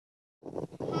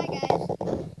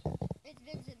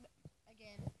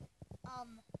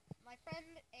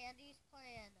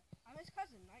and I'm his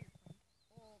cousin, not your friend.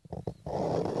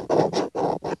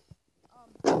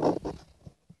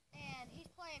 And he's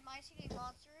playing My City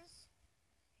Monsters.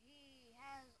 He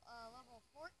has level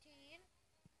 14.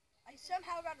 I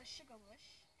somehow got a sugar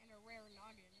bush and a rare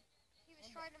noggin. He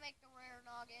was trying to make the rare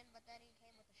noggin, but then he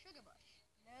came with a sugar bush.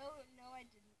 No, I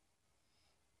didn't.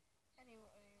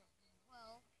 Anyway,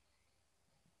 well,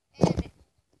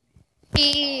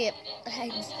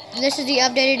 and this is the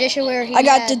updated edition where I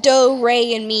got the do,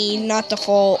 re, and mi, not the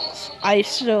full. I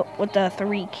still with the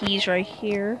 3 keys right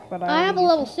here, but I have a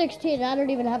level 16. I don't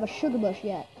even have a sugar bush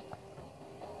yet.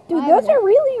 Dude, those are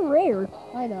really rare.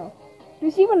 I know.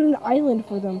 There's even an island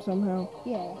for them somehow.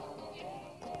 Yeah.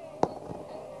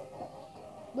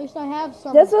 At least I have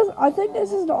some. I think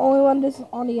this is the only one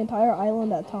on the entire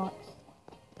island that talks.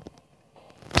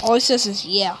 All it says is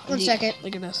yeah. One second.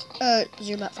 Look at this.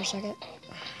 Zoom out for a second.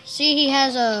 See, he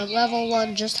has a level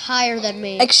 1 just higher than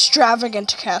me.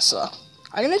 Extravagant Casa.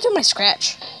 I'm gonna do my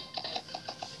scratch.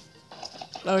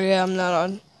 Oh yeah, I'm not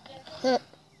on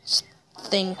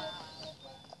thing.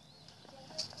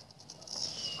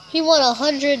 He won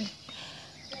 100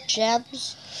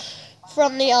 gems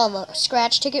from the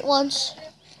scratch ticket once.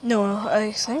 No,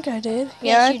 I think I did.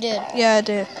 Yes, you did. Yeah, I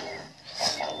did.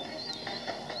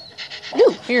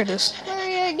 Ooh, here it is. Where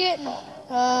are you getting?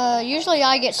 Usually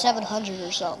I get 700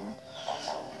 or something.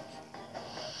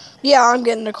 Yeah, I'm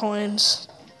getting the coins.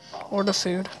 Or the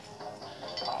food.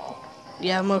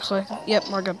 Yeah, most likely. Yep,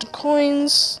 I got the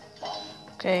coins.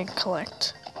 Okay,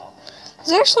 collect.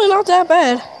 It's actually not that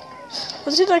bad.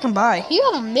 Let's see what I can buy. You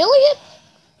have 1 million?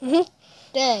 Mhm.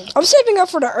 Dang. I'm saving up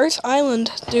for the Earth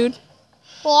Island, dude.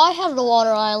 Well, I have the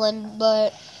Water Island,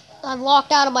 but I'm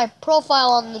locked out of my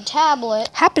profile on the tablet.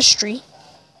 Harpistry.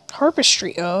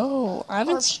 Oh, I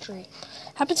haven't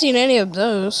seen any of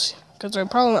those because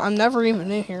I'm never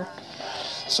even in here.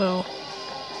 So.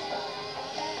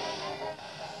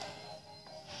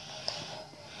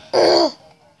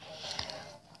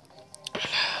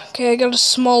 Okay, I got a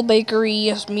small bakery,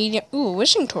 yes, medium. Ooh, a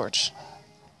wishing torch.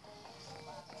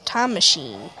 Time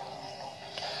machine.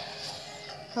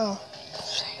 Oh.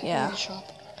 Yeah.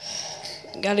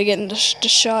 Gotta get into the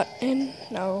shot in.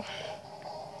 No.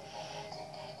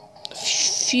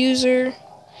 Fuser.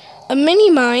 A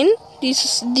mini mine.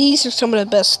 These are some of the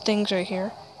best things right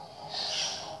here.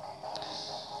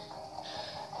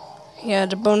 Yeah,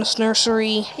 the bonus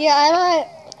nursery. Yeah, I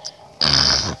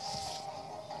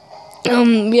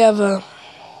don't. We have a.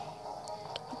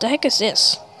 What the heck is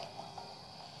this?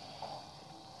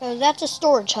 That's a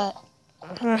storage hut.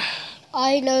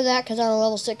 I know that because I'm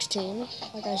level 16,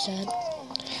 like I said.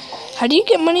 How do you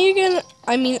get money again?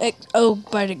 I mean,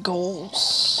 by the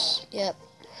goals. Yep.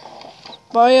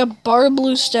 Buy a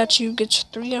Barbaloo statue, gets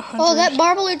 300. Oh, that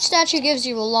Barbaloo statue gives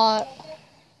you a lot.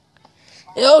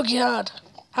 Oh, God.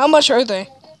 How much are they?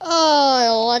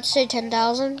 Oh, let's say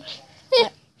 10,000.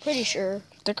 Pretty sure.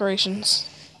 Decorations.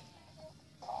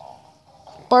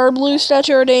 Barbaloo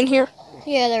statue, are they in here?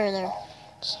 Yeah, they're in there.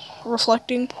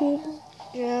 Reflecting pool.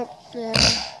 Yep. Yeah.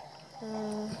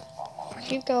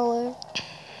 Keep going.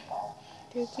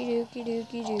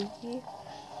 Dookie.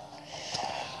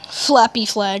 Flappy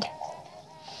flag.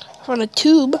 On a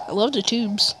tube. I love the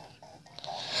tubes.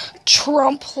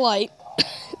 Trump light.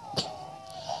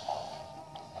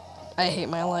 I hate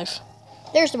my life.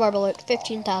 There's the Barbaloo.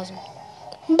 15,000.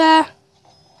 Bah.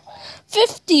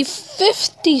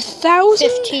 50,000?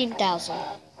 15,000.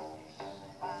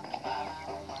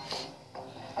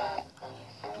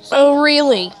 Oh,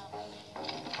 really?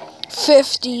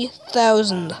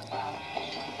 50,000.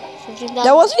 15,000.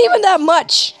 That wasn't even that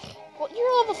much. Well,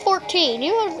 you're level 14.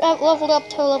 You would have leveled up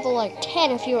to level like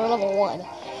 10 if you were level 1.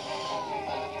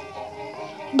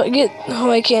 But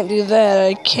I can't do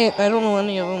that. I don't know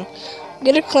any of them.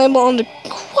 Get a climb on the,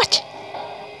 what?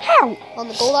 How? On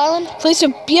the Gold Island?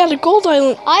 The Gold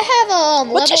Island. I have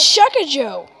What's a Sugar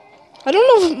Joe? I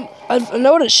don't know if I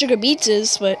know what a Sugar Beats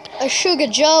is, but a Sugar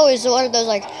Joe is one of those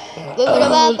like.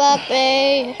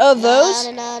 Oh, those?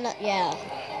 Yeah.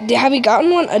 Have you gotten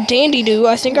one? A Dandy Do.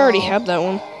 I think I already have that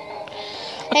one.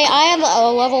 Hey, I am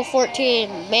a level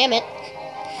 14 Mammoth.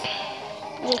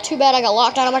 Too bad I got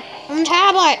locked out of my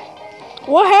tablet.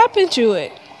 What happened to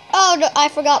it? Oh, no, I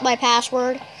forgot my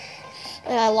password.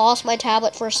 And I lost my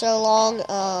tablet for so long.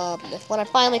 When I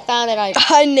finally found it,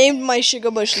 I named my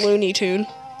Sugar Bush Looney Tune.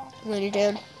 Looney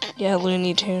Tune? Yeah,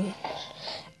 Looney Tune.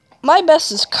 My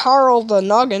best is Carl the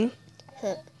Noggin.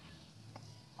 Huh.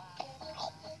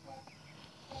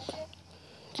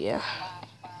 Yeah.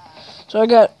 So I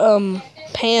got,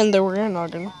 Pan the Rare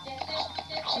Noggin.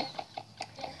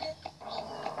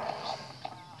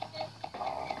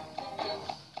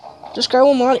 This guy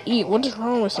will not eat. What is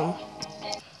wrong with him?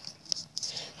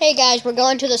 Hey guys, we're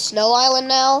going to the snow island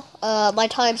now. My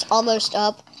time's almost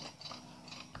up.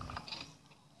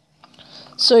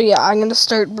 So yeah, I'm gonna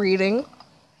start breeding.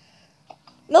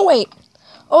 No, wait.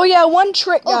 Oh yeah, one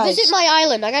trick, guys. Oh, visit my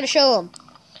island. I gotta show them.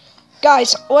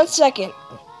 Guys, 1 second.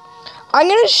 I'm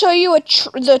gonna show you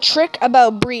the trick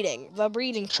about breeding. The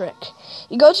breeding trick.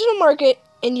 You go to the market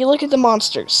and you look at the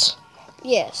monsters.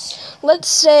 Yes. Let's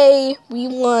say we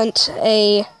want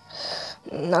a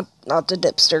not the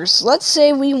dipsters. Let's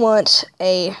say we want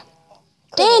a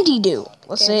Dandy-Doo.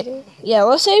 Let's say we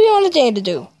want a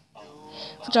Dandy-Doo,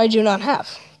 which I do not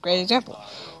have. Great example.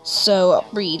 So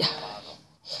breed.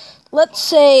 Let's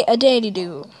say a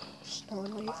Dandy-Doo.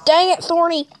 Dang it,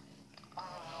 Thorny.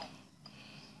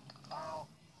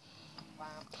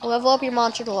 Level up your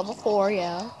monster to level 4,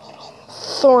 yeah.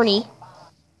 Thorny.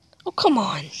 Oh, come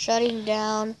on. Shutting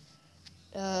down.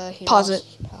 Pause it.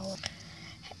 Power.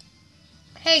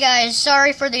 Hey guys,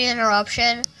 sorry for the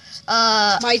interruption.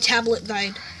 My tablet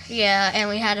died. Yeah, and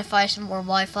we had to find some more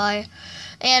Wi-Fi.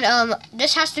 And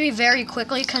this has to be very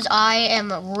quickly because I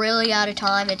am really out of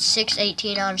time. It's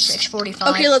 6:18 out of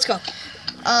 6:45. Okay, let's go.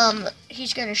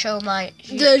 He's gonna show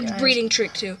The breeding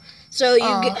trick too. So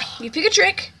you pick a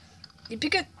trick. You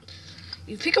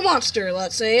pick a monster.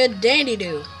 Let's say a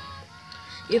Dandy-Doo.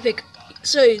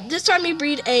 So this time you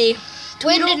breed a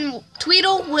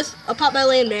Tweedle with a Pop by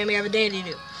Land Man. We have a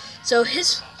Dandy-Doo. So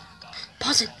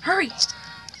pause it. Hurry.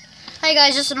 Hey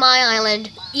guys, this is my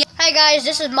island. Yeah. Hey guys,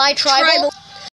 this is my tribal.